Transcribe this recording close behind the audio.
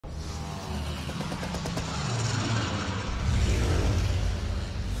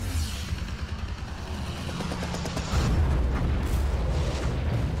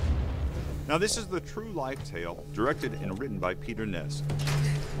Now this is the true life tale, directed and written by Peter Næss,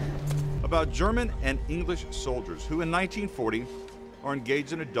 about German and English soldiers who in 1940 are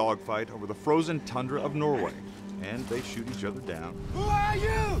engaged in a dogfight over the frozen tundra of Norway, and they shoot each other down. Who are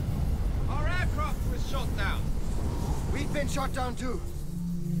you? Our aircraft was shot down. We've been shot down too.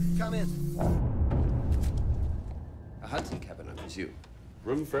 Come in. A hunting cabin, I presume.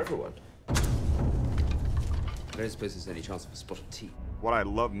 Room for everyone. I don't suppose there's any chance of a spot of tea. What I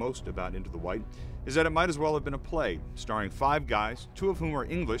love most about Into the White is that it might as well have been a play, starring 5 guys, 2 of whom are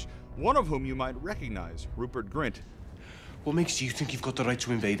English, one of whom you might recognize, Rupert Grint. What makes you think you've got the right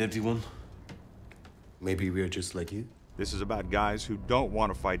to invade everyone? Maybe we're just like you. This is about guys who don't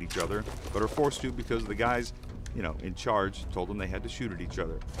want to fight each other, but are forced to because the guys, you know, in charge told them they had to shoot at each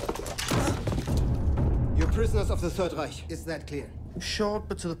other. You're prisoners of the Third Reich. Is that clear? Short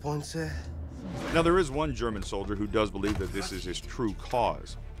but to the point, sir. Now, there is one German soldier who does believe that this is his true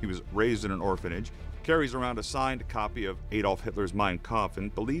cause. He was raised in an orphanage, carries around a signed copy of Adolf Hitler's Mein Kampf,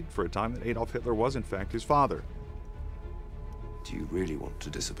 and believed for a time that Adolf Hitler was, in fact, his father. Do you really want to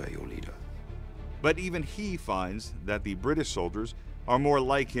disobey your leader? But even he finds that the British soldiers are more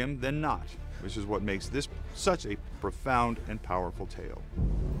like him than not, which is what makes this such a profound and powerful tale.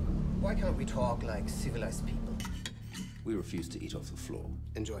 Why can't we talk like civilized people? We refuse to eat off the floor.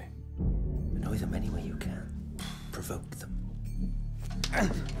 Enjoy. Annoy them any way you can. Provoke them.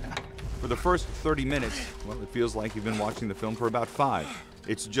 For the first 30 minutes, well, it feels like you've been watching the film for about 5.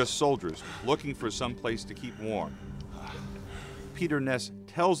 It's just soldiers looking for some place to keep warm. Peter Næss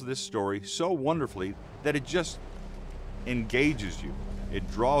tells this story so wonderfully that it just engages you. It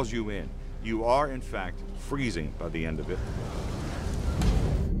draws you in. You are, in fact, freezing by the end of it.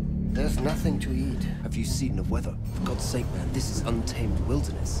 There's nothing to eat. Have you seen the weather? For God's sake, man, this is untamed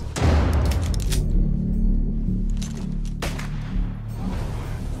wilderness.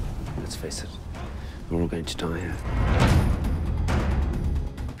 Let's face it, we're all going to die here.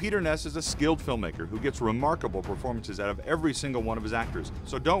 Peter Næss is a skilled filmmaker who gets remarkable performances out of every single one of his actors,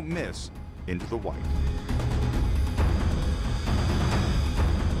 so don't miss Into the White.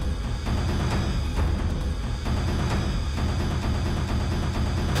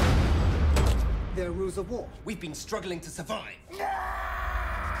 There are rules of war. We've been struggling to survive.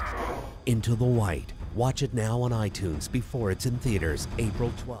 Into the White. Watch it now on iTunes before it's in theaters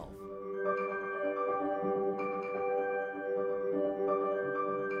April 12th.